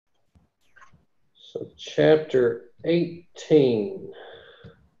So chapter 18,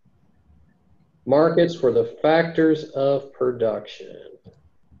 markets for the factors of production.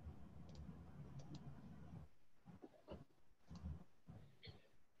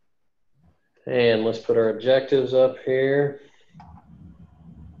 And let's put our objectives up here.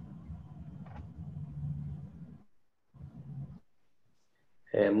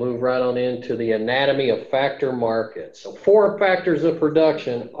 And move right on into the anatomy of factor markets. So 4 factors of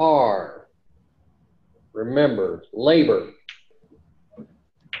production are, remember, labor,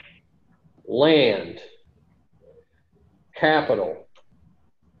 land, capital,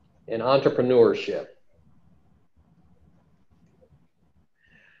 and entrepreneurship.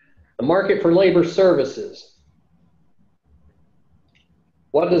 The market for labor services.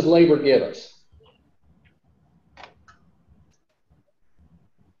 What does labor give us?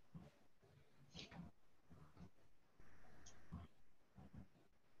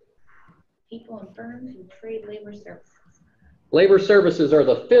 People and firms who trade labor services. Labor services are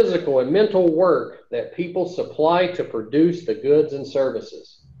the physical and mental work that people supply to produce the goods and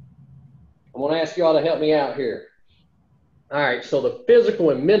services. I'm going to ask you all to help me out here. All right, so the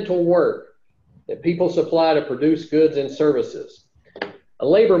physical and mental work that people supply to produce goods and services. A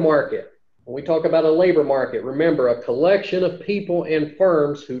labor market. When we talk about a labor market, remember, a collection of people and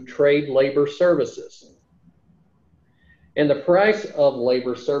firms who trade labor services. And the price of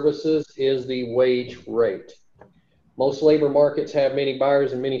labor services is the wage rate. Most labor markets have many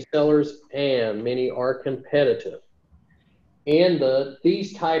buyers and many sellers, and many are competitive. In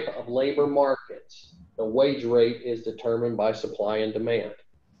these type of labor markets, the wage rate is determined by supply and demand.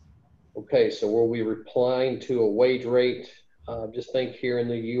 Okay, so we'll be replying to a wage rate, just think here in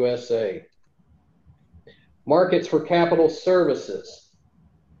the USA. Markets for capital services.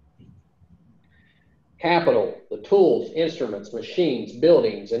 Capital, the tools, instruments, machines,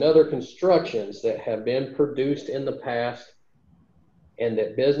 buildings, and other constructions that have been produced in the past and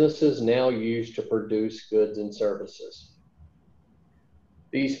that businesses now use to produce goods and services.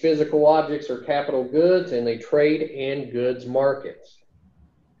 These physical objects are capital goods, and they trade in goods markets.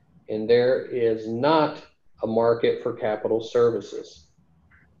 And there is not a market for capital services.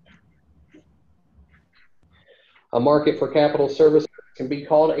 A market for capital services can be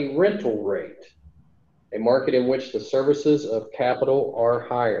called a rental rate, a market in which the services of capital are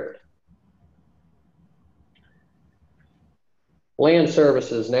hired. Land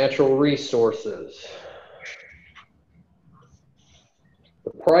services, natural resources.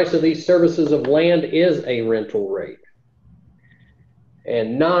 The price of these services of land is a rental rate.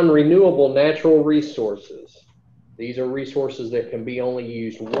 And non-renewable natural resources. These are resources that can be only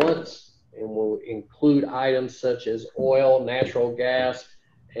used once and will include items such as oil, natural gas,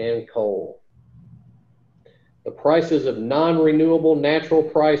 and coal. The prices of non-renewable natural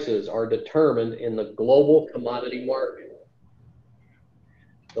prices are determined in the global commodity market.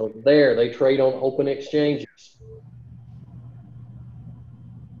 So there, they trade on open exchanges.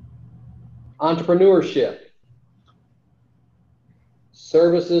 Entrepreneurship.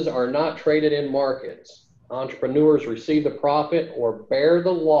 Services are not traded in markets. Entrepreneurs receive the profit or bear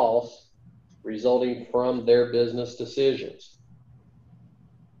the loss resulting from their business decisions.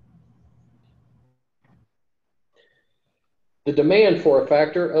 The demand for a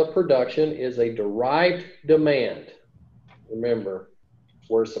factor of production is a derived demand. Remember,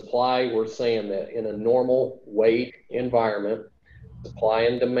 we're saying that in a normal weight environment, supply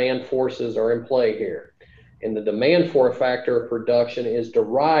and demand forces are in play here. And the demand for a factor of production is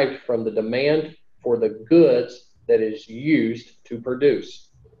derived from the demand for the goods that is used to produce.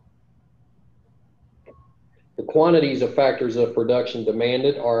 The quantities of factors of production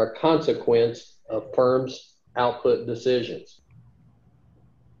demanded are a consequence of firms' output decisions.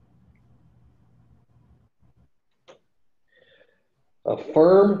 A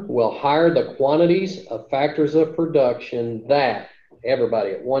firm will hire the quantities of factors of production that,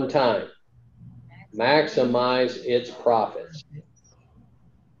 everybody at one time, maximize its profits.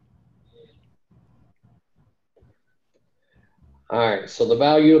 All right, so the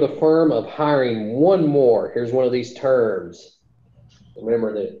value of the firm of hiring one more, here's one of these terms.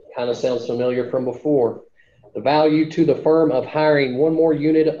 Remember, that kind of sounds familiar from before. The value to the firm of hiring one more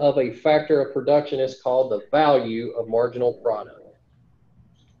unit of a factor of production is called the value of marginal product.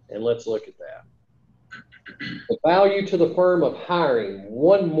 And let's look at that. The value to the firm of hiring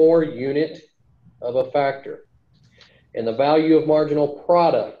one more unit of a factor. And the value of marginal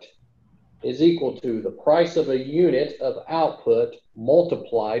product is equal to the price of a unit of output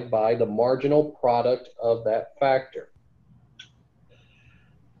multiplied by the marginal product of that factor.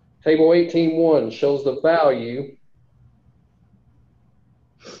 Table 18.1 shows the value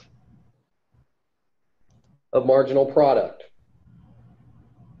of marginal product.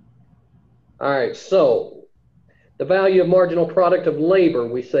 All right, so the value of marginal product of labor,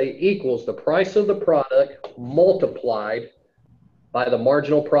 we say equals the price of the product multiplied by the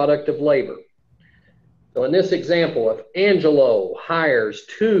marginal product of labor. So in this example, if Angelo hires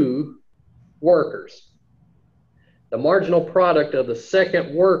 2 workers, the marginal product of the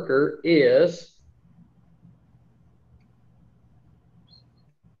second worker is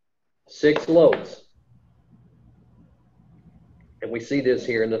 6 loaves. And we see this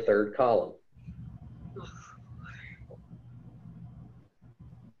here in the third column.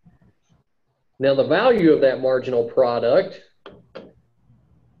 Now the value of that marginal product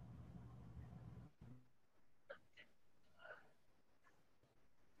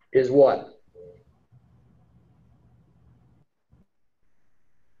is what?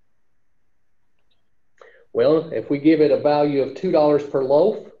 Well, if we give it a value of $2 per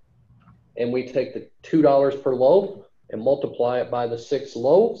loaf, and we take the $2 per loaf and multiply it by the 6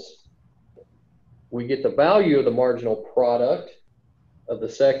 loaves, we get the value of the marginal product of the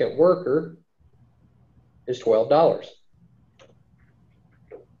second worker is $12.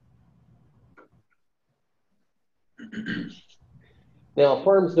 Now, a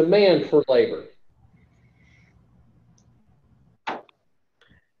firm's demand for labor.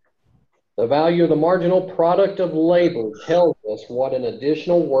 The value of the marginal product of labor tells us what an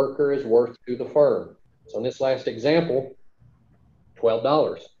additional worker is worth to the firm. So in this last example,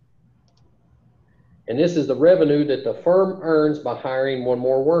 $12. And this is the revenue that the firm earns by hiring 1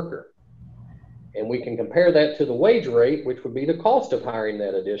 more worker. And we can compare that to the wage rate, which would be the cost of hiring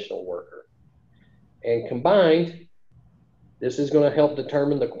that additional worker. And combined, this is going to help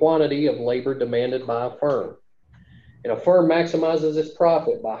determine the quantity of labor demanded by a firm. And a firm maximizes its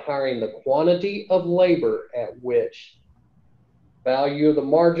profit by hiring the quantity of labor at which value of the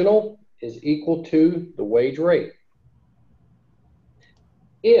marginal is equal to the wage rate.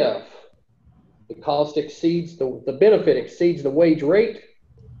 If the cost exceeds the benefit exceeds the wage rate,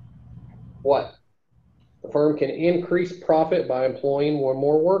 what? The firm can increase profit by employing 1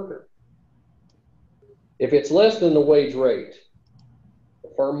 more worker. If it's less than the wage rate,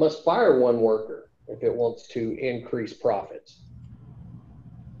 the firm must fire 1 worker if it wants to increase profits.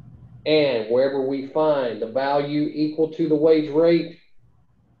 And wherever we find the value equal to the wage rate,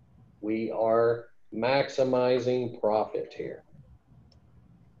 we are maximizing profit here.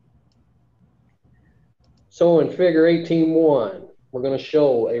 So in figure 18.1, we're going to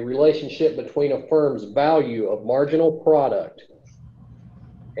show a relationship between a firm's value of marginal product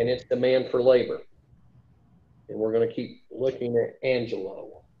and its demand for labor. And we're going to keep looking at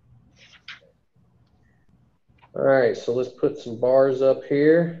Angelo. All right, so let's put some bars up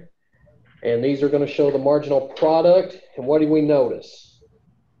here. And these are going to show the marginal product. And what do we notice?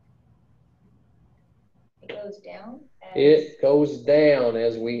 It goes down. It goes down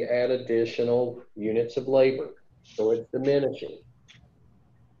as we add additional units of labor. So it's diminishing.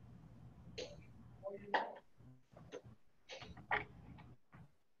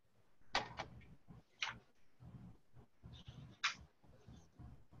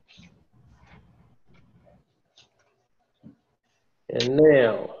 And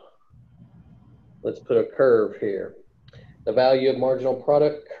now, let's put a curve here. The value of marginal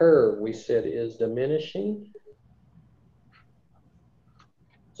product curve, we said, is diminishing.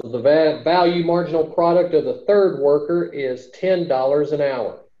 So the value marginal product of the third worker is $10 an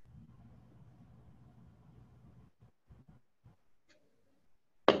hour.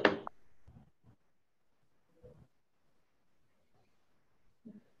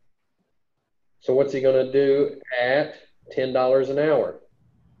 So what's he going to do at $10 an hour?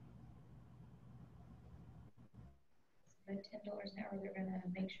 At $10 an hour, they're going to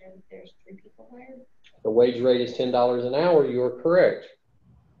make sure that there's 3 people hired. The wage rate is $10 an hour. You are correct.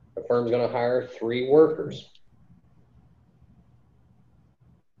 The firm's going to hire 3 workers.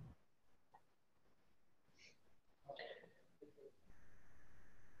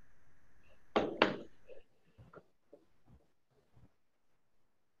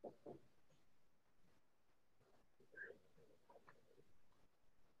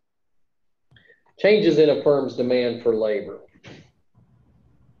 Changes in a firm's demand for labor.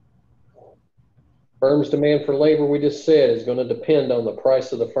 Firm's demand for labor, we just said, is going to depend on the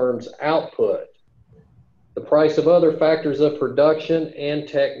price of the firm's output, the price of other factors of production, and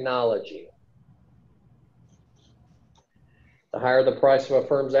technology. The higher the price of a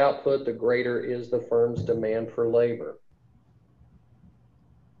firm's output, the greater is the firm's demand for labor.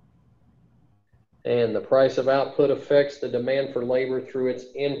 And the price of output affects the demand for labor through its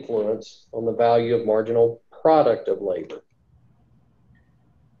influence on the value of marginal product of labor.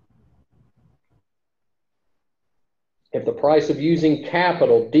 If the price of using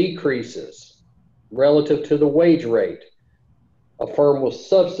capital decreases relative to the wage rate, a firm will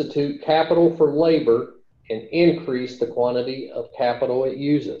substitute capital for labor and increase the quantity of capital it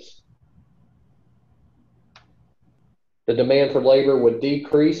uses. The demand for labor would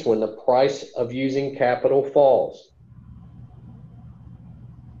decrease when the price of using capital falls.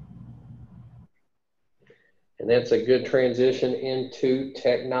 And that's a good transition into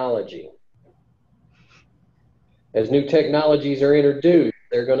technology. As new technologies are introduced,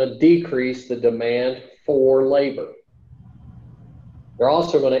 they're going to decrease the demand for labor. They're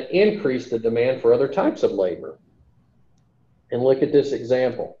also going to increase the demand for other types of labor. And look at this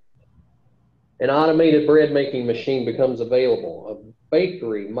example. An automated bread making machine becomes available. A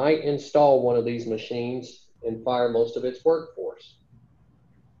bakery might install one of these machines and fire most of its workforce.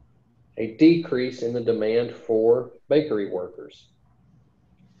 A decrease in the demand for bakery workers.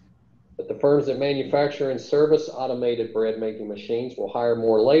 But the firms that manufacture and service automated bread making machines will hire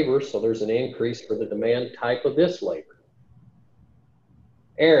more labor, so there's an increase for the demand type of this labor.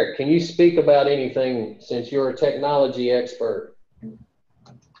 Eric, can you speak about anything since you're a technology expert?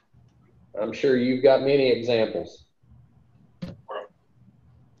 I'm sure you've got many examples.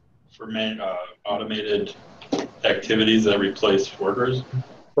 For automated activities that replace workers?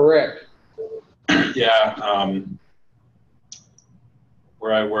 Correct. Yeah.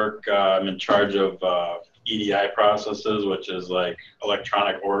 Where I work, I'm in charge of EDI processes, which is like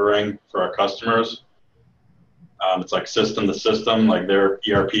electronic ordering for our customers. It's like system to system, like their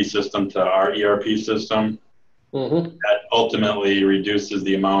ERP system to our ERP system. Mm-hmm. That ultimately reduces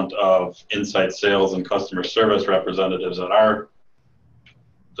the amount of inside sales and customer service representatives at our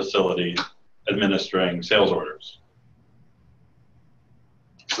facility administering sales orders.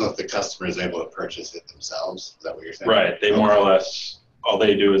 So if the customer is able to purchase it themselves, is that what you're saying? Right. They more or less, all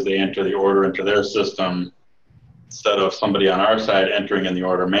they do is they enter the order into their system instead of somebody on our side entering in the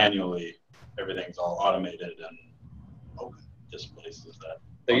order manually. Everything's all automated and displaces that.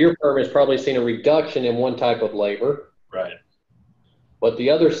 So your firm has probably seen a reduction in one type of labor. Right. But the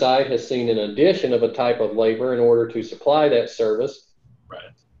other side has seen an addition of a type of labor in order to supply that service.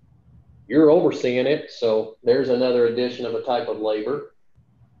 Right. You're overseeing it, so there's another addition of a type of labor.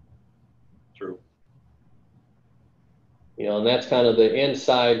 True. You know, and that's kind of the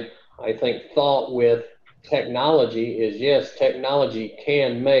inside, I think, thought with technology is, yes, technology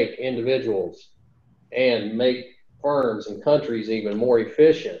can make individuals and make firms and countries even more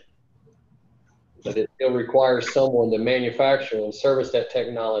efficient, but it still requires someone to manufacture and service that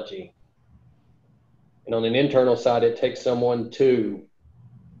technology. And on an internal side, it takes someone to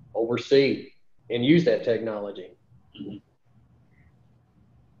oversee and use that technology. Mm-hmm.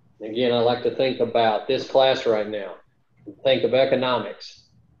 Again, I like to think about this class right now. Think of economics.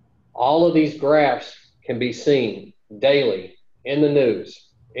 All of these graphs can be seen daily in the news,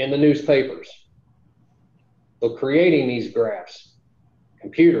 in the newspapers. So creating these graphs,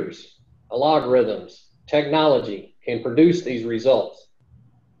 computers, algorithms, technology can produce these results.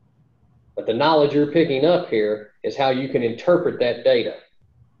 But the knowledge you're picking up here is how you can interpret that data.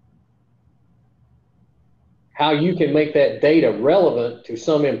 How you can make that data relevant to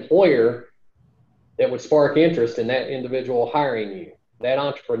some employer that would spark interest in that individual hiring you, that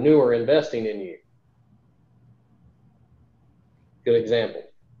entrepreneur investing in you. Good example.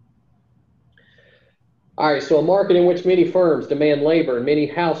 All right, so a market in which many firms demand labor and many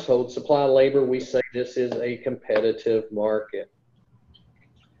households supply labor, we say this is a competitive market.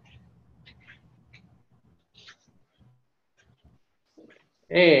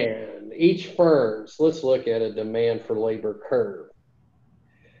 And each firm's, let's look at a demand for labor curve.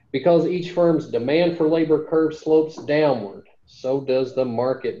 Because each firm's demand for labor curve slopes downward, so does the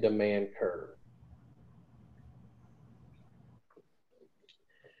market demand curve.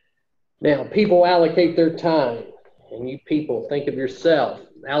 Now, people allocate their time, and you people think of yourself,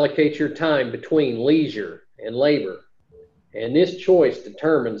 allocate your time between leisure and labor. And this choice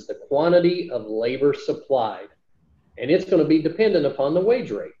determines the quantity of labor supplied. And it's going to be dependent upon the wage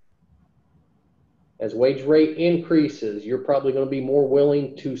rate. As wage rate increases, you're probably going to be more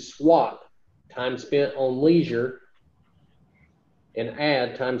willing to swap time spent on leisure and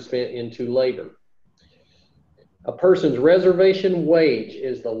add time spent into labor. A person's reservation wage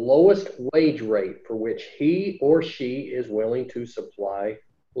is the lowest wage rate for which he or she is willing to supply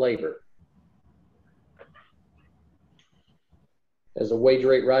labor. As the wage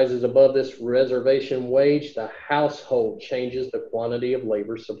rate rises above this reservation wage, the household changes the quantity of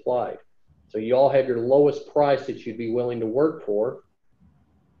labor supplied. So you all have your lowest price that you'd be willing to work for.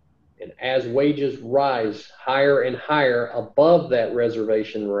 And as wages rise higher and higher above that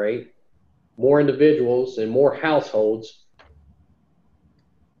reservation rate, more individuals and more households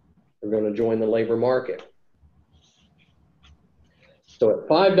are going to join the labor market. So at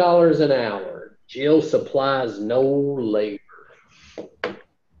 $5 an hour, Jill supplies no labor.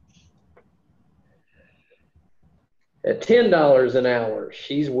 At $10 an hour,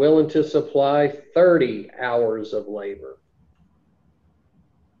 she's willing to supply 30 hours of labor.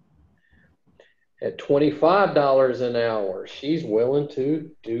 At $25 an hour, she's willing to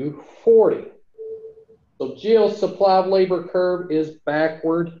do 40. So Jill's supply of labor curve is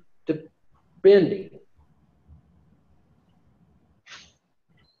backward bending.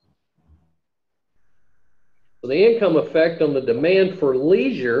 So the income effect on the demand for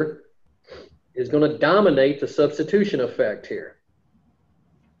leisure is going to dominate the substitution effect here.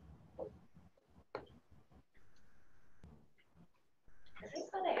 Is this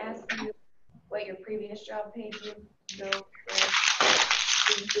going to ask you what your previous job paid you?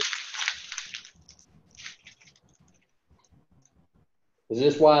 Is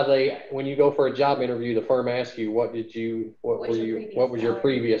this why when you go for a job interview, the firm asks you, what was your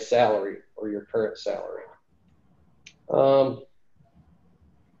previous salary or your current salary?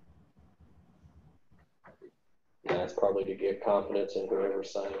 That's probably to give confidence in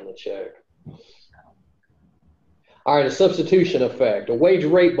whoever's signing the check. All right, a substitution effect. A wage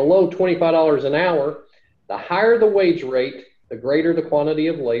rate below $25 an hour, the higher the wage rate, the greater the quantity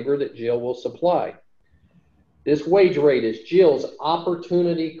of labor that Jill will supply. This wage rate is Jill's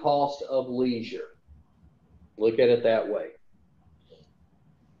opportunity cost of leisure. Look at it that way.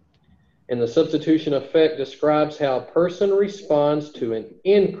 And the substitution effect describes how a person responds to an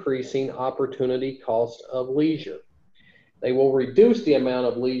increasing opportunity cost of leisure. They will reduce the amount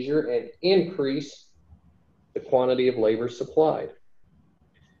of leisure and increase the quantity of labor supplied.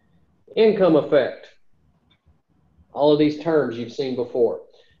 Income effect. All of these terms you've seen before.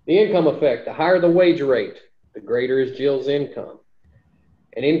 The income effect, the higher the wage rate, the greater is Jill's income.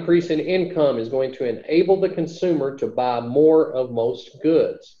 An increase in income is going to enable the consumer to buy more of most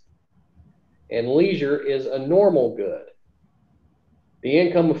goods. And leisure is a normal good. The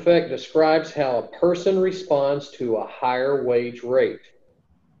income effect describes how a person responds to a higher wage rate.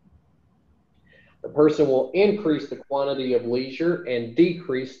 The person will increase the quantity of leisure and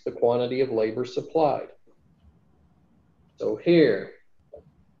decrease the quantity of labor supplied. So here,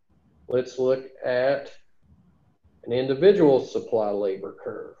 let's look at an individual supply labor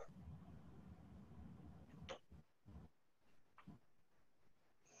curve.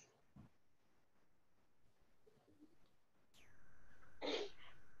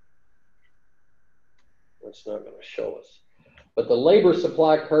 It's not going to show us. But the labor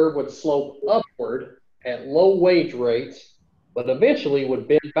supply curve would slope upward at low wage rates, but eventually would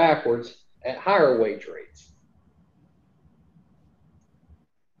bend backwards at higher wage rates.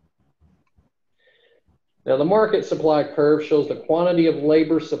 Now, the market supply curve shows the quantity of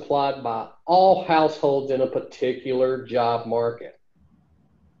labor supplied by all households in a particular job market.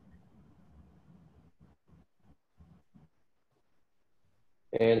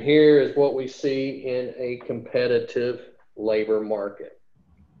 And here is what we see in a competitive labor market.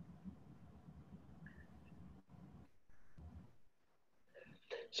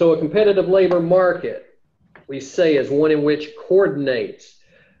 So a competitive labor market, we say, is one in which coordinates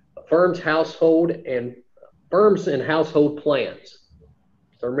a firm's household and household plans.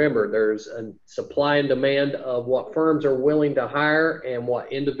 So remember, there's a supply and demand of what firms are willing to hire and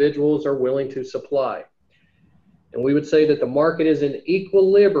what individuals are willing to supply. And we would say that the market is in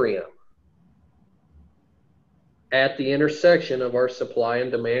equilibrium at the intersection of our supply and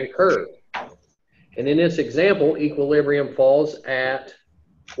demand curve. And in this example, equilibrium falls at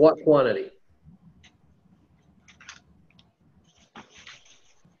what quantity?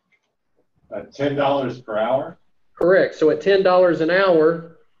 $10 per hour? Correct. So at $10 an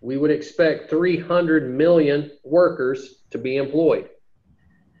hour, we would expect 300 million workers to be employed.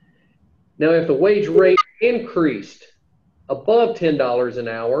 Now, if the wage rate increased above $10 an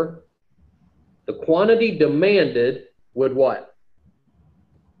hour, the quantity demanded would what?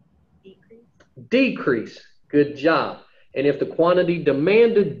 Decrease. Good job. And if the quantity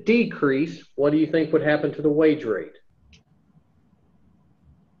demanded decrease, what do you think would happen to the wage rate?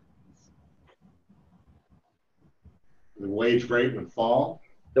 The wage rate would fall?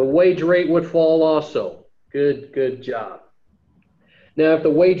 The wage rate would fall also. Good job. Now, if the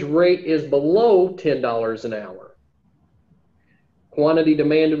wage rate is below $10 an hour, quantity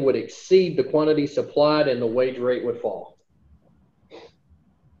demanded would exceed the quantity supplied and the wage rate would fall.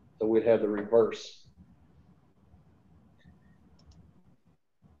 So we'd have the reverse.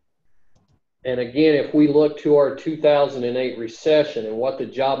 And again, if we look to our 2008 recession and what the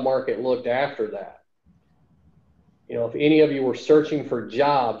job market looked after that, you know, if any of you were searching for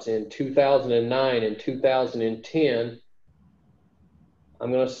jobs in 2009 and 2010,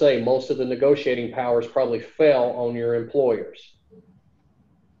 I'm going to say most of the negotiating powers probably fell on your employers.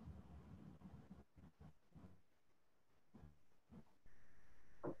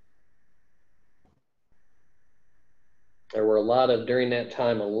 There were during that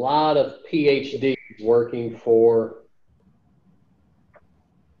time, a lot of PhDs working for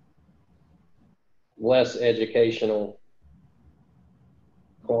less educational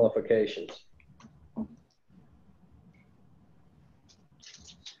qualifications.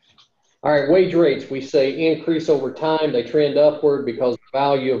 All right, wage rates, we say increase over time. They trend upward because the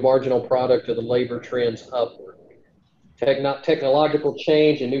value of marginal product of the labor trends upward. Technological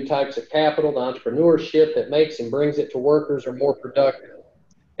change and new types of capital, the entrepreneurship that makes and brings it to workers are more productive.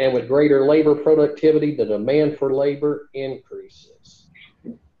 And with greater labor productivity, the demand for labor increases.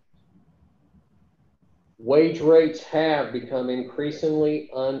 Wage rates have become increasingly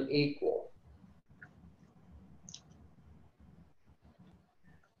unequal.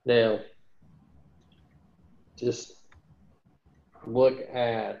 Now, just look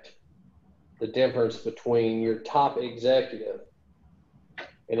at the difference between your top executive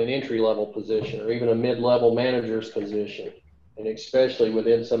in an entry-level position or even a mid-level manager's position, and especially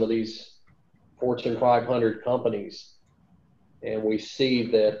within some of these Fortune 500 companies. And we see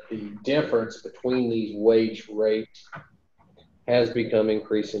that the difference between these wage rates has become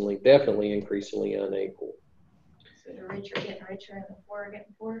definitely increasingly unequal. So the rich are getting richer and the poor are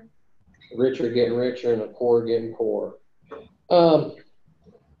getting poorer? The rich are getting richer and the poor are getting poorer.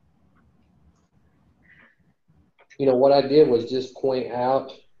 You know, what I did was just point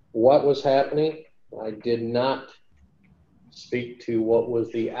out what was happening. I did not speak to what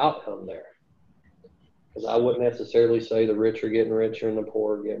was the outcome there, because I wouldn't necessarily say the rich are getting richer and the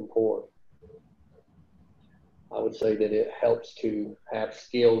poor are getting poorer. I would say that it helps to have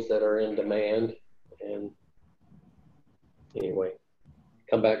skills that are in demand. And anyway,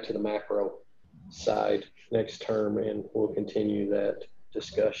 come back to the macro side next term and we'll continue that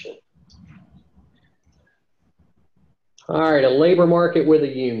discussion. All right, a labor market with a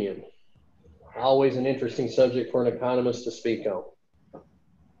union. Always an interesting subject for an economist to speak on.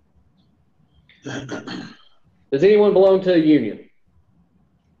 Does anyone belong to a union?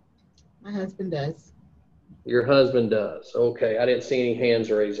 My husband does. Your husband does. Okay, I didn't see any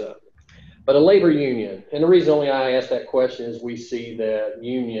hands raised up. But a labor union, and the reason only I ask that question is we see that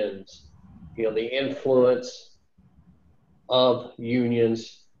unions, you know, the influence of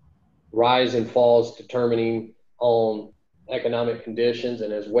unions rise and falls determining on economic conditions.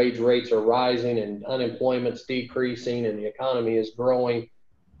 And as wage rates are rising and unemployment's decreasing and the economy is growing,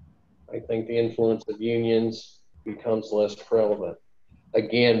 I think the influence of unions becomes less relevant.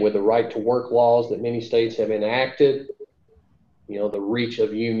 Again, with the right to work laws that many states have enacted, you know, the reach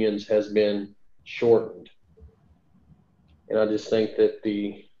of unions has been shortened. And I just think that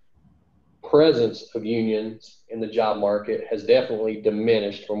the presence of unions in the job market has definitely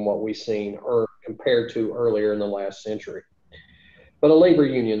diminished from what we've seen compared to earlier in the last century. But a labor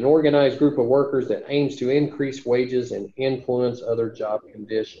union, an organized group of workers that aims to increase wages and influence other job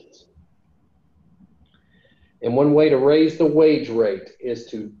conditions. And one way to raise the wage rate is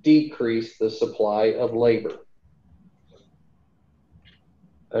to decrease the supply of labor.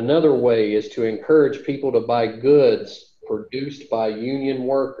 Another way is to encourage people to buy goods produced by union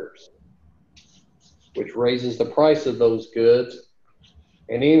workers, which raises the price of those goods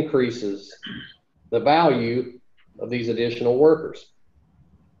and increases the value of these additional workers.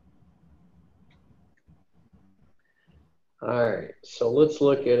 All right, so let's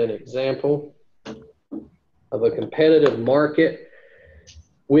look at an example of a competitive market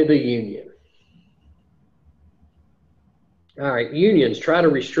with a union. All right, unions try to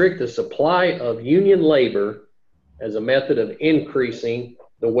restrict the supply of union labor as a method of increasing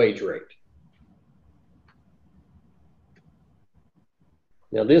the wage rate.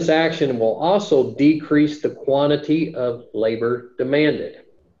 Now, this action will also decrease the quantity of labor demanded.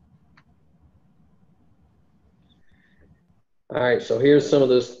 All right, so here's some of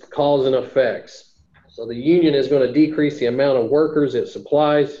this cause and effects. So the union is going to decrease the amount of workers it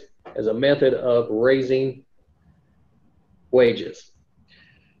supplies as a method of raising wages.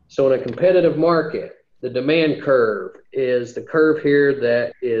 So in a competitive market, the demand curve is the curve here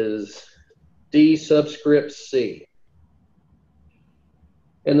that is D subscript C.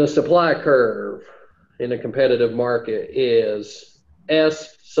 And the supply curve in a competitive market is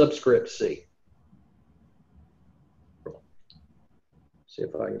S subscript C. See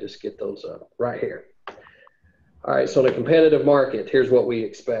if I can just get those up right here. All right, so the competitive market, here's what we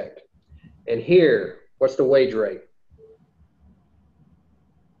expect. And here, what's the wage rate?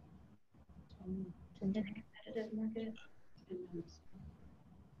 In a competitive market,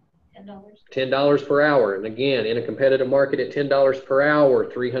 $10. $10 per hour. And again, in a competitive market at $10 per hour,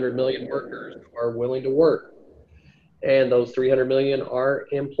 300 million workers are willing to work. And those 300 million are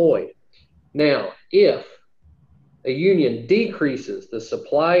employed. Now, if a union decreases the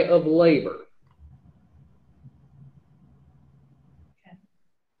supply of labor, Okay.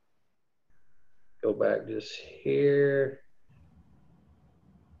 go back just here.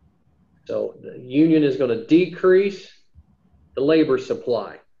 So the union is going to decrease the labor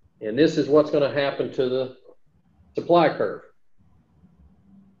supply. And this is what's going to happen to the supply curve.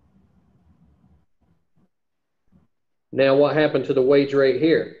 Now, what happened to the wage rate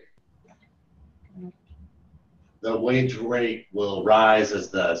here? The wage rate will rise as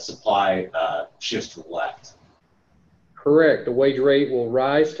the supply shifts to the left. Correct. The wage rate will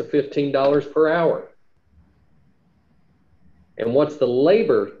rise to $15 per hour. And what's the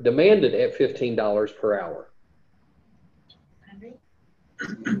labor demanded at $15 per hour?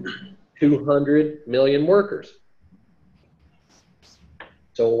 200 million workers.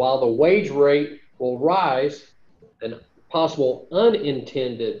 So while the wage rate will rise, an possible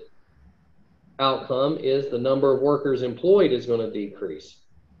unintended outcome is the number of workers employed is going to decrease.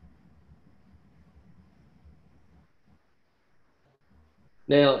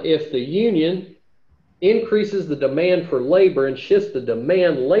 Now, if the union increases the demand for labor and shifts the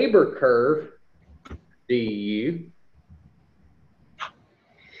demand labor curve, DU,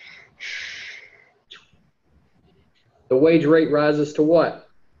 the wage rate rises to what?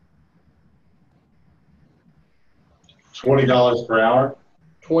 $20 per hour.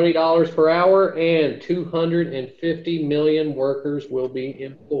 $20 per hour, and 250 million workers will be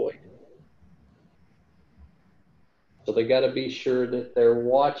employed. So they got to be sure that they're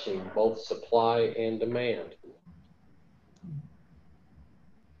watching both supply and demand.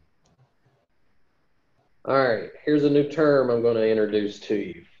 All right, here's a new term I'm going to introduce to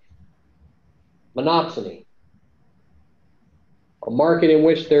you. Monopsony. A market in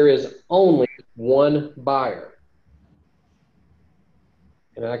which there is only one buyer.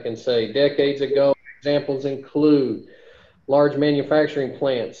 And I can say decades ago, examples include large manufacturing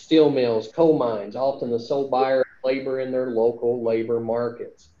plants, steel mills, coal mines, often the sole buyer of labor in their local labor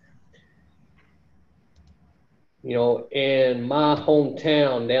markets. You know, in my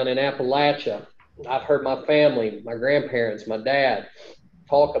hometown down in Appalachia, I've heard my family, my grandparents, my dad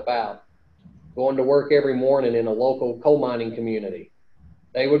talk about going to work every morning in a local coal mining community.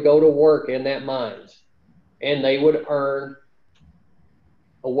 They would go to work in that mines and they would earn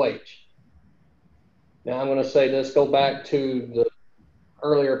a wage. Now I'm going to say this, go back to the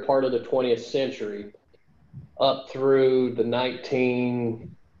earlier part of the 20th century up through the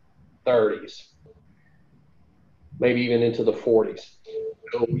 1930s, maybe even into the 40s.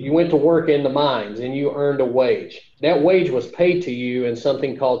 So you went to work in the mines and you earned a wage. That wage was paid to you in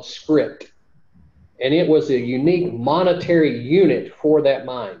something called scrip. And it was a unique monetary unit for that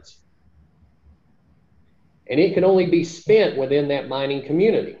mines. And it could only be spent within that mining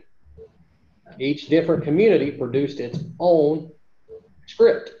community. Each different community produced its own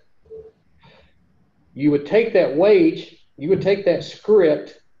scrip. You would take that wage, you would take that scrip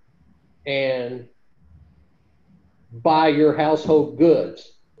and buy your household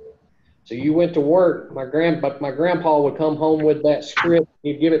goods. So you went to work, my grandpa would come home with that scrip,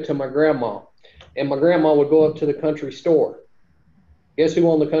 he'd give it to my grandma. And my grandma would go up to the country store. Guess who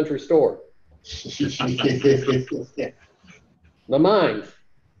owned the country store? The mines.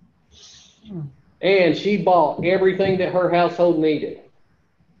 And she bought everything that her household needed,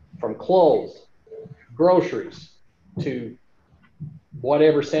 from clothes, groceries, to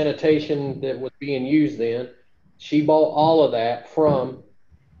whatever sanitation that was being used then. She bought all of that from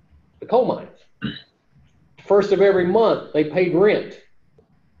the coal mines. First of every month, they paid rent.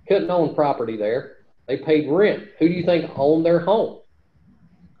 Couldn't own property there. They paid rent. Who do you think owned their home?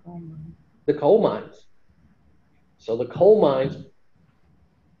 The coal mines. So the coal mines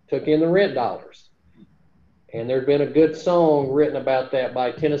took in the rent dollars. And there's been a good song written about that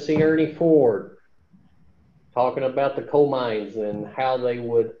by Tennessee Ernie Ford, talking about the coal mines and how they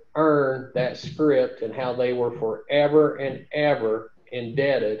would earn that scrip and how they were forever and ever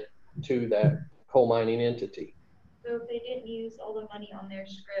indebted to that coal mining entity. So if they didn't use all the money on their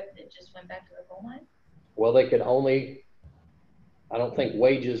script, it just went back to the coal mine? Well, they could only, I don't think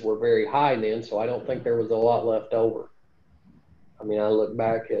wages were very high then, so I don't think there was a lot left over. I mean, I look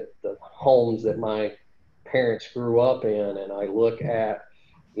back at the homes that my parents grew up in, and I look at,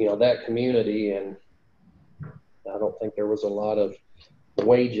 you know, that community, and I don't think there was a lot of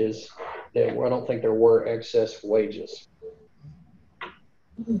wages. I don't think there were excess wages.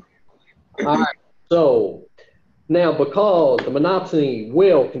 All right, so now because the monopsony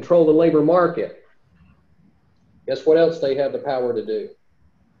will control the labor market, guess what else they have the power to do?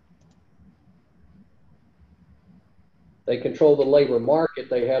 They control the labor market,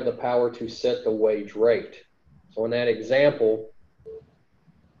 they have the power to set the wage rate. So in that example,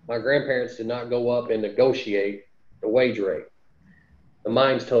 my grandparents did not go up and negotiate the wage rate. The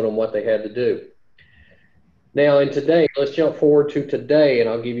mines told them what they had to do. Now in today, let's jump forward to today, and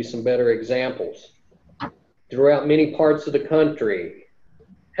I'll give you some better examples. Throughout many parts of the country,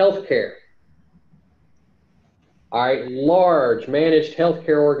 healthcare. All right, large managed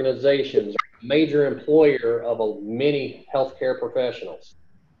healthcare organizations are a major employer of many healthcare professionals.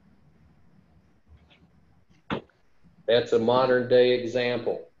 That's a modern day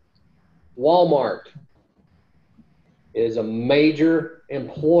example. Walmart is a major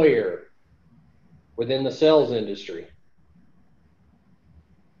employer within the sales industry.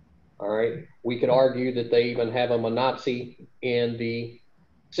 All right, we could argue that they even have a monopoly in the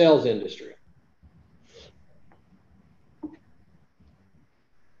sales industry.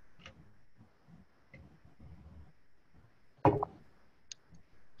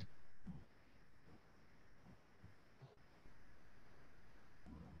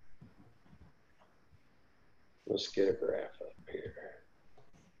 Let's get a graph up here.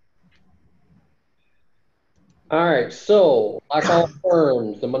 All right, so like all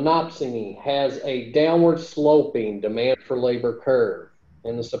firms, the monopsony has a downward sloping demand for labor curve.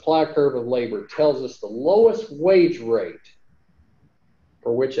 And the supply curve of labor tells us the lowest wage rate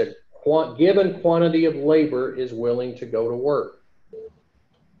for which a given quantity of labor is willing to go to work.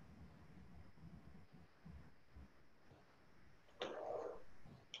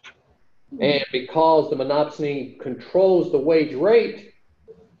 And because the monopsony controls the wage rate,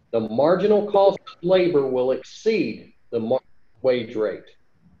 the marginal cost of labor will exceed the wage rate.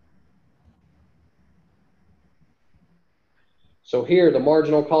 So here, the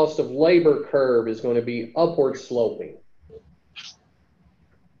marginal cost of labor curve is going to be upward sloping.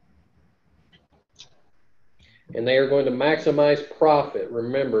 And they are going to maximize profit,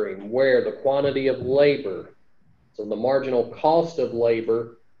 remembering where the quantity of labor, so the marginal cost of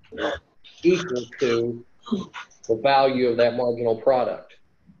labor, equal to the value of that marginal product.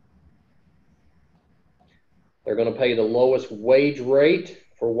 They're going to pay the lowest wage rate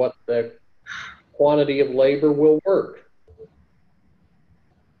for what the quantity of labor will work.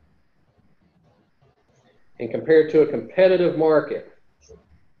 And compared to a competitive market,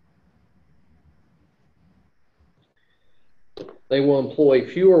 they will employ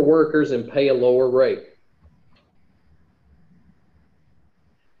fewer workers and pay a lower rate.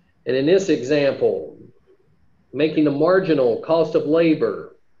 And in this example, making the marginal cost of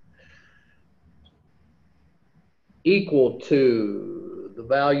labor equal to the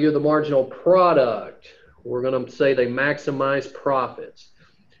value of the marginal product, we're going to say they maximize profits.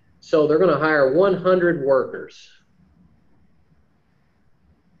 So they're going to hire 100 workers.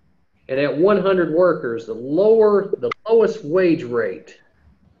 And at 100 workers, the lowest wage rate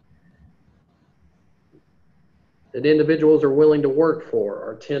that individuals are willing to work for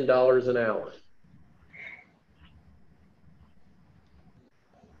are $10 an hour.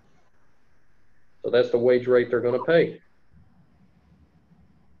 So that's the wage rate they're going to pay.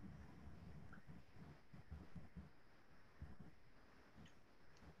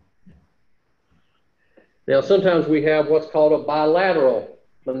 Now, sometimes we have what's called a bilateral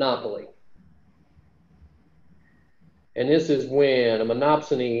monopoly. And this is when a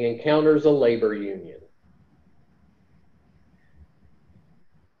monopsony encounters a labor union.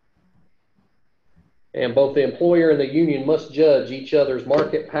 And both the employer and the union must judge each other's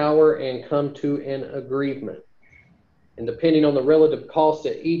market power and come to an agreement. And depending on the relative cost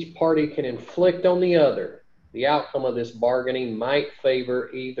that each party can inflict on the other, the outcome of this bargaining might favor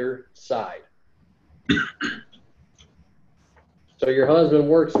either side. So your husband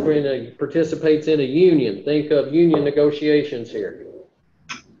participates in a union. Think of union negotiations here.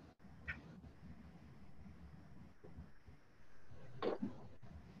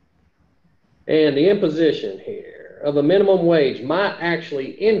 And the imposition here of a minimum wage might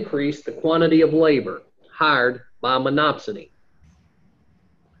actually increase the quantity of labor hired by a monopsony.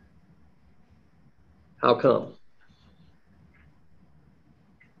 How come?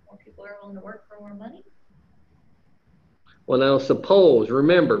 More people are willing to work for more money. Well, now suppose,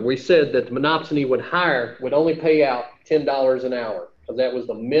 remember, we said that the monopsony would only pay out $10 an hour, because that was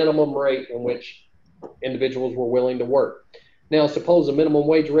the minimum rate in which individuals were willing to work. Now, suppose the minimum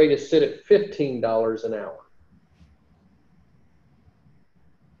wage rate is set at $15 an hour.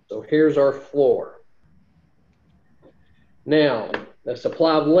 So here's our floor. Now, the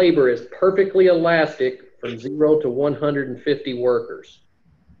supply of labor is perfectly elastic from 0 to 150 workers.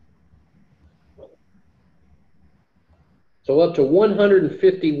 So up to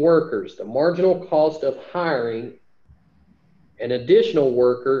 150 workers, the marginal cost of hiring an additional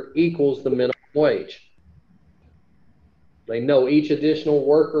worker equals the minimum wage. They know each additional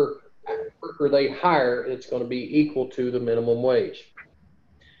worker they hire, it's going to be equal to the minimum wage.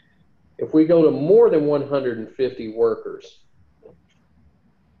 If we go to more than 150 workers,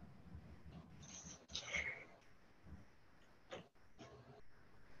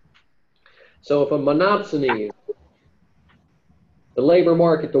 so if a monopsony, the labor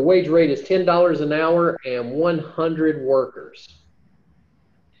market, the wage rate is $10 an hour and 100 workers.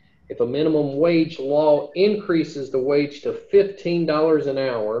 If a minimum wage law increases the wage to $15 an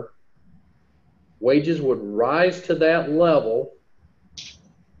hour, wages would rise to that level,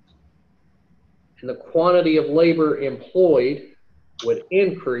 and the quantity of labor employed would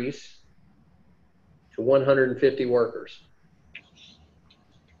increase to 150 workers.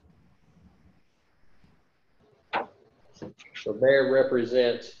 So there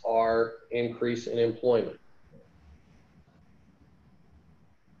represents our increase in employment.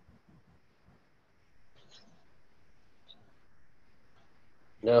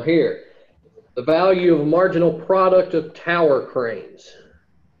 Now here, the value of a marginal product of tower cranes.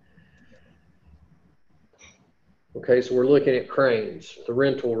 Okay, so we're looking at cranes, the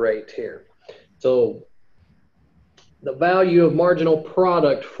rental rate here. So the value of marginal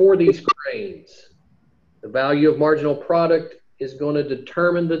product for these cranes, the value of marginal product is going to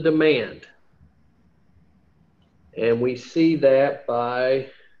determine the demand. And we see that by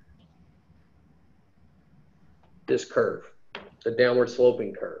this curve, the downward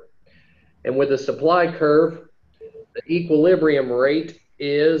sloping curve. And with the supply curve, the equilibrium rate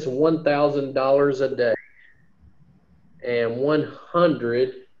is $1,000 a day. And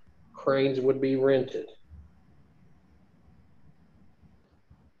 100 cranes would be rented.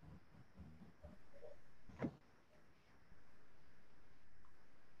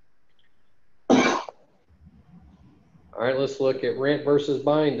 All right, let's look at rent versus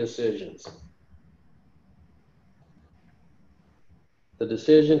buying decisions. The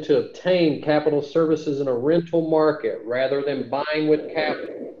decision to obtain capital services in a rental market rather than buying with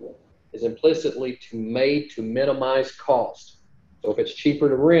capital is implicitly made to minimize cost. So if it's cheaper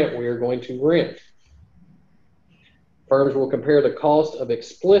to rent, we are going to rent. Firms will compare the cost of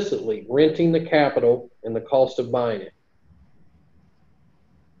explicitly renting the capital and the cost of buying it.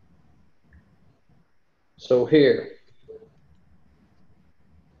 So here,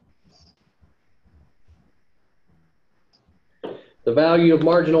 the value of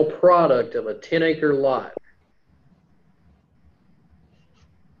marginal product of a 10-acre lot.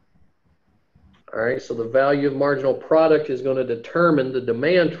 All right, so the value of marginal product is going to determine the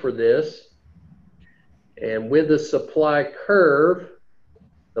demand for this. And with the supply curve,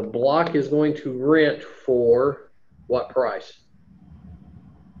 the block is going to rent for what price?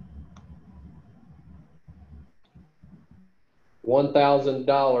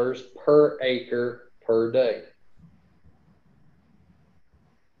 $1,000 per acre per day.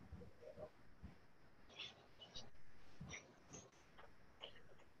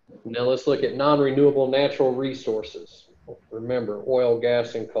 Now let's look at non-renewable natural resources. Remember, oil,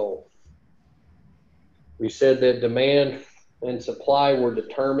 gas, and coal. We said that demand and supply were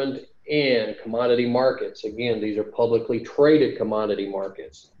determined in commodity markets. Again, these are publicly traded commodity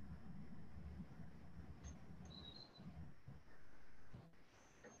markets.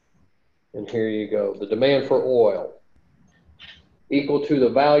 And here you go. The demand for oil equal to the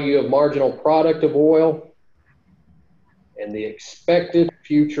value of marginal product of oil and the expected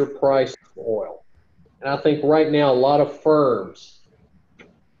future price of oil. And I think right now a lot of firms,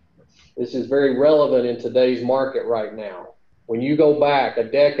 this is very relevant in today's market right now. When you go back a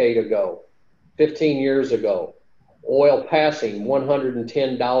decade ago, 15 years ago, oil passing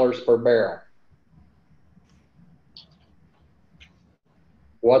 $110 per barrel.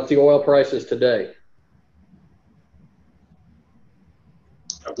 What's the oil prices today?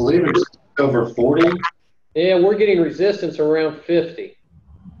 I believe it's over 40. Yeah, we're getting resistance around 50.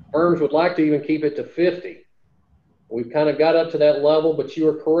 Firms would like to even keep it to 50. We've kind of got up to that level, but you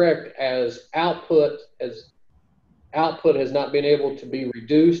are correct. As output has not been able to be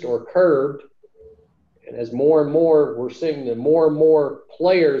reduced or curbed, and as more and more we're seeing the more and more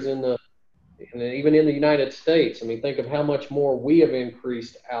players even in the United States. I mean, think of how much more we have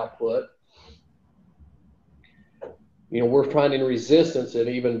increased output. You know, we're finding resistance at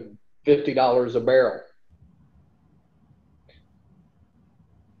even $50 a barrel.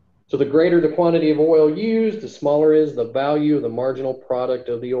 So the greater the quantity of oil used, the smaller is the value of the marginal product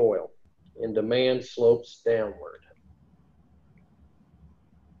of the oil, and demand slopes downward.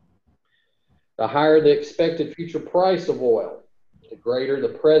 The higher the expected future price of oil, the greater the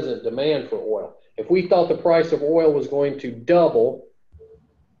present demand for oil. If we thought the price of oil was going to double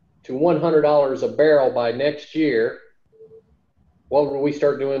to $100 a barrel by next year, what will we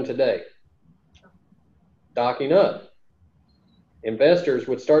start doing today? Stocking up. Investors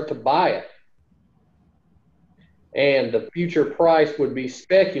would start to buy it. And the future price would be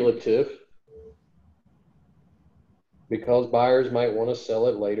speculative because buyers might want to sell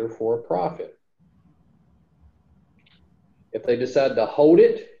it later for a profit. If they decide to hold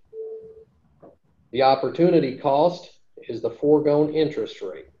it, the opportunity cost is the foregone interest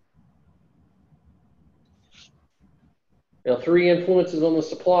rate. Now, 3 influences on the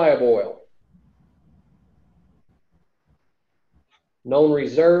supply of oil. Known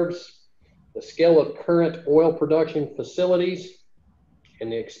reserves, the scale of current oil production facilities,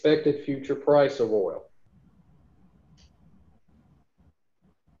 and the expected future price of oil.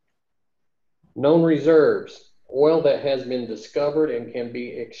 Known reserves, oil that has been discovered and can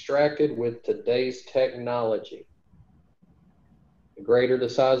be extracted with today's technology. The greater the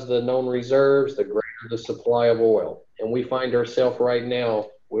size of the known reserves, the greater the supply of oil. And we find ourselves right now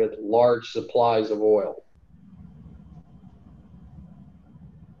with large supplies of oil.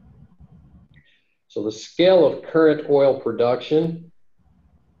 So the scale of current oil production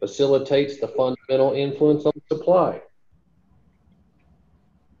facilitates the fundamental influence on supply.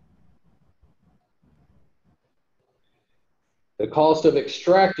 The cost of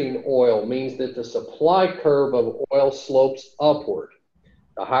extracting oil means that the supply curve of oil slopes upward.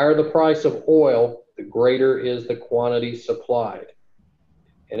 The higher the price of oil, the greater is the quantity supplied.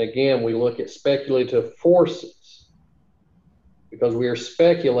 And again, we look at speculative forces because we are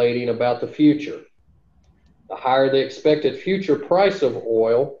speculating about the future. The higher the expected future price of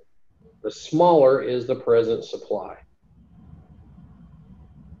oil, the smaller is the present supply.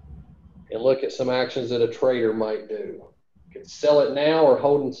 And look at some actions that a trader might do. You can sell it now or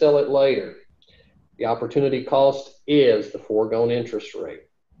hold and sell it later. The opportunity cost is the foregone interest rate.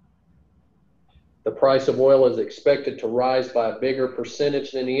 The price of oil is expected to rise by a bigger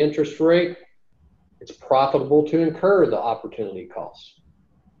percentage than the interest rate. It's profitable to incur the opportunity cost.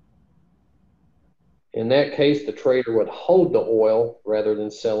 In that case, the trader would hold the oil rather than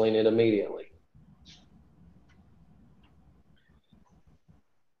selling it immediately.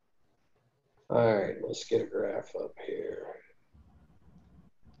 All right, let's get a graph up here.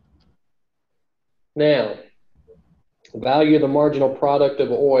 Now, the value of the marginal product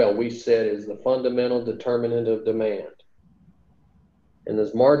of oil, we said, is the fundamental determinant of demand. And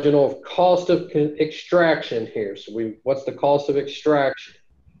this marginal cost of extraction here. So what's the cost of extraction?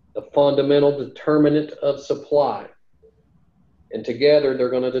 The fundamental determinant of supply. And together, they're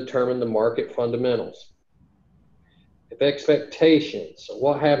going to determine the market fundamentals. If expectations, so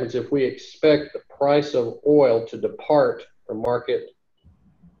what happens if we expect the price of oil to depart from market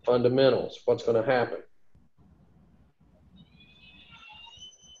fundamentals? What's going to happen?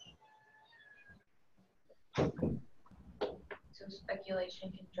 So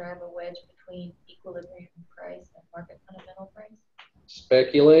speculation can drive a wedge between equilibrium price and market fundamental price?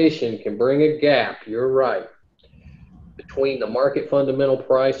 Speculation can bring a gap, you're right, between the market fundamental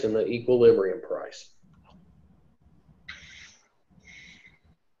price and the equilibrium price.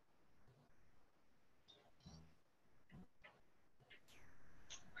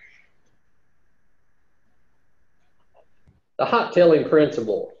 The hot tailing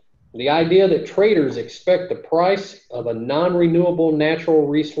principle, the idea that traders expect the price of a non-renewable natural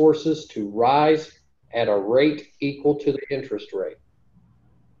resources to rise at a rate equal to the interest rate.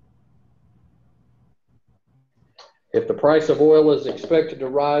 If the price of oil is expected to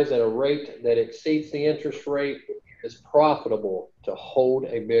rise at a rate that exceeds the interest rate, it is profitable to hold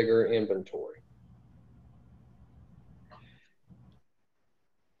a bigger inventory.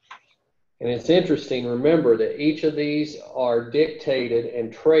 And it's interesting, remember that each of these are dictated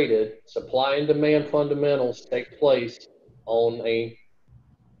and traded. Supply and demand fundamentals take place on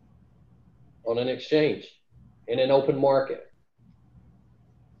an exchange, in an open market.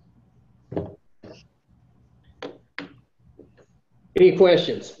 Any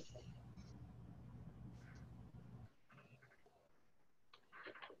questions?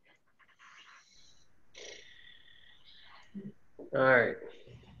 All right.